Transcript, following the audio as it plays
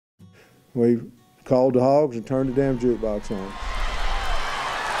We called the Hogs and turned the damn jukebox on.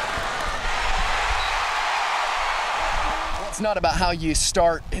 It's not about how you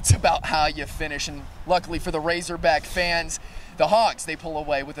start, it's about how you finish. And luckily for the Razorback fans, the Hogs, they pull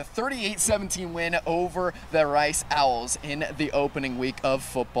away with a 38-17 win over the Rice Owls in the opening week of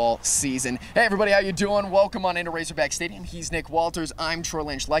football season. Hey everybody, how you doing? Welcome on into Razorback Stadium. He's Nick Walters, I'm Troy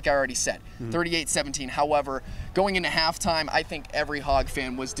Lynch. Like I already said, 38-17. However, going into halftime, I think every Hog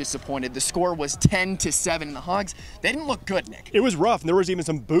fan was disappointed. The score was 10-7, and the Hogs, they didn't look good, Nick. It was rough, and there was even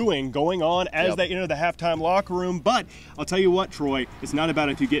some booing going on as they entered the halftime locker room. But I'll tell you what, Troy, it's not about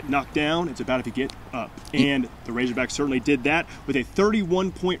if you get knocked down, it's about if you get up. And the Razorbacks certainly did that with a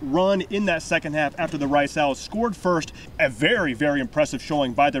 31-point run in that second half after the Rice Owls scored first. A very, very impressive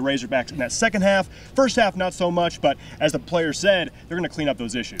showing by the Razorbacks in that second half. First half, not so much, but as the players said, they're going to clean up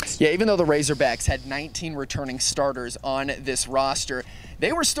those issues. Yeah, even though the Razorbacks had 19 returning starters on this roster,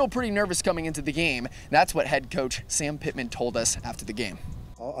 they were still pretty nervous coming into the game. That's what head coach Sam Pittman told us after the game.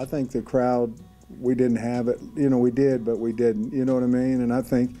 I think the crowd, we didn't have it. You know, we did, but we didn't. You know what I mean? And I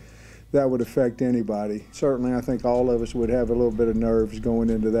think that would affect anybody. Certainly, I think all of us would have a little bit of nerves going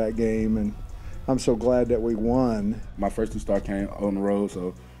into that game, and I'm so glad that we won. My first two starts came on the road,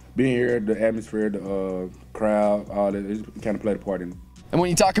 so being here, the atmosphere, the crowd, all that, it kind of played a part in it. And when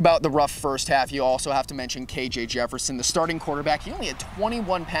you talk about the rough first half, you also have to mention KJ Jefferson, the starting quarterback. He only had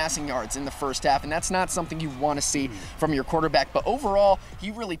 21 passing yards in the first half, and that's not something you want to see from your quarterback. But overall,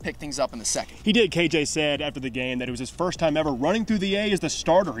 he really picked things up in the second. He did. KJ said after the game that it was his first time ever running through the A as the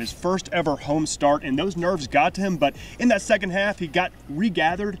starter, his first ever home start, and those nerves got to him. But in that second half, he got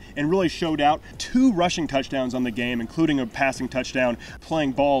regathered and really showed out. 2 rushing touchdowns on the game, including a passing touchdown,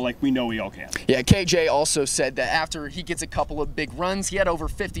 playing ball like we know we all can. Yeah, KJ also said that after he gets a couple of big runs, he had over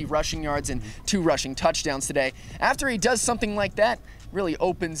 50 rushing yards and 2 rushing touchdowns today. After he does something like that, really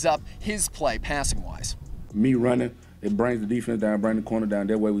opens up his play passing-wise. Me running, it brings the defense down, bring the corner down.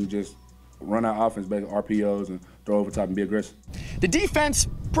 That way we just run our offense back, RPOs, and throw over top and be aggressive. The defense,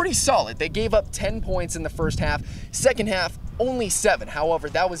 pretty solid. They gave up 10 points in the first half. Second half, only 7. However,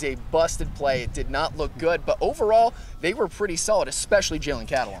 that was a busted play. It did not look good, but overall, they were pretty solid, especially Jalen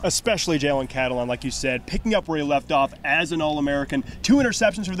Catalon. Especially Jalen Catalon, like you said, picking up where he left off as an All-American. 2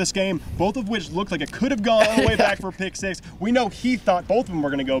 interceptions for this game, both of which looked like it could have gone all the way back for pick 6. We know he thought both of them were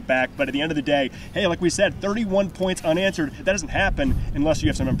going to go back, but at the end of the day, hey, like we said, 31 points unanswered. That doesn't happen unless you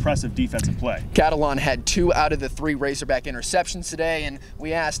have some impressive defensive play. Catalon had 2 out of the 3 Razorback interceptions today, and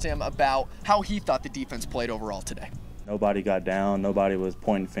we asked him about how he thought the defense played overall today. Nobody got down. Nobody was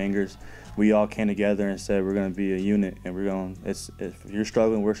pointing fingers. We all came together and said we're going to be a unit, and we're going. If you're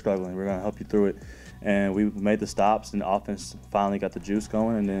struggling, we're struggling. We're going to help you through it. And we made the stops, and the offense finally got the juice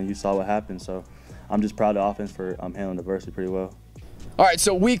going, and then you saw what happened. So I'm just proud of the offense for handling adversity pretty well. All right,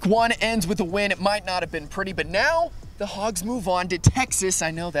 so week 1 ends with a win. It might not have been pretty, but now the Hogs move on to Texas. I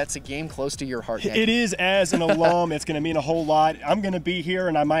know that's a game close to your heart, Nick. It is. As an alum, it's going to mean a whole lot. I'm going to be here,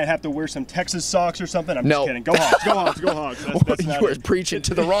 and I might have to wear some Texas socks or something. I'm just kidding. Go Hogs, go Hogs, go Hogs. That's you were preaching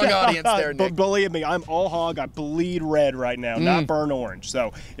to the wrong audience there, Nick. But believe me, I'm all Hog. I bleed red right now, not burnt orange.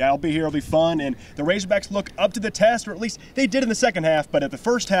 So, yeah, I'll be here. It'll be fun. And the Razorbacks look up to the test, or at least they did in the second half. But at the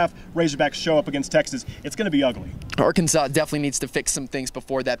first half, Razorbacks show up against Texas. It's going to be ugly. Arkansas definitely needs to fix some things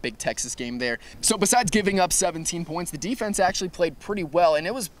before that big Texas game there. So besides giving up 17 points, the defense actually played pretty well, and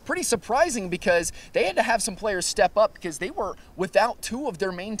it was pretty surprising because they had to have some players step up because they were without 2 of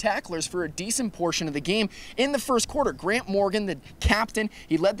their main tacklers for a decent portion of the game in the first quarter. Grant Morgan, the captain,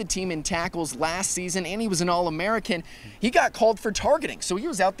 he led the team in tackles last season, and he was an All-American. He got called for targeting, so he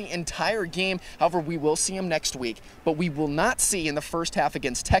was out the entire game. However, we will see him next week, but we will not see in the first half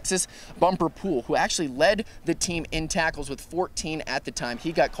against Texas Bumper Poole, who actually led the team in tackles with 14 at the time.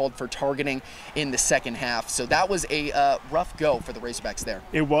 He got called for targeting in the second half, so that was a rough go for the Razorbacks there.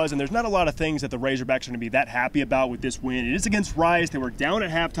 It was, and there's not a lot of things that the Razorbacks are going to be that happy about with this win. It is against Rice. They were down at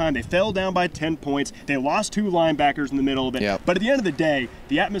halftime. They fell down by 10 points. They lost 2 linebackers in the middle of it. But at the end of the day,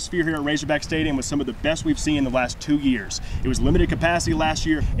 the atmosphere here at Razorback Stadium was some of the best we've seen in the last 2 years. It was limited capacity last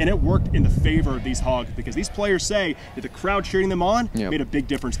year, and it worked in the favor of these Hogs because these players say that the crowd cheering them on made a big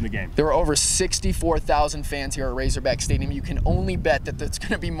difference in the game. There were over 64,000 fans here at Razorback Stadium. You can only bet that there's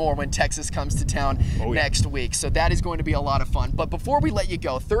going to be more when Texas comes to town next week. So that is going to be a lot of fun. But before we let you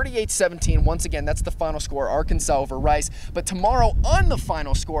go, 38-17, once again, that's the final score, Arkansas over Rice. But tomorrow on the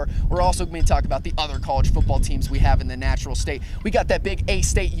final score, we're also going to talk about the other college football teams we have in the Natural State. We got that big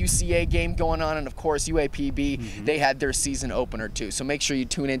A-State UCA game going on, and of course, UAPB, they had their season opener too. So make sure you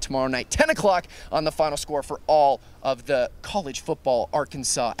tune in tomorrow night, 10 o'clock on the final score for all of the college football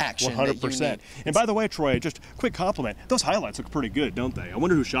Arkansas action 100%. And by the way, Troy, just a quick compliment. Those highlights look pretty good, don't they? I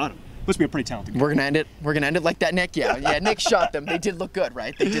wonder who shot them. Must be a pretty talented guy. We're gonna end it like that, Nick. Yeah, Nick shot them. They did look good,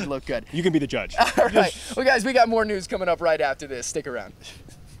 right? They did look good. You can be the judge. All right. Well, guys, we got more news coming up right after this. Stick around.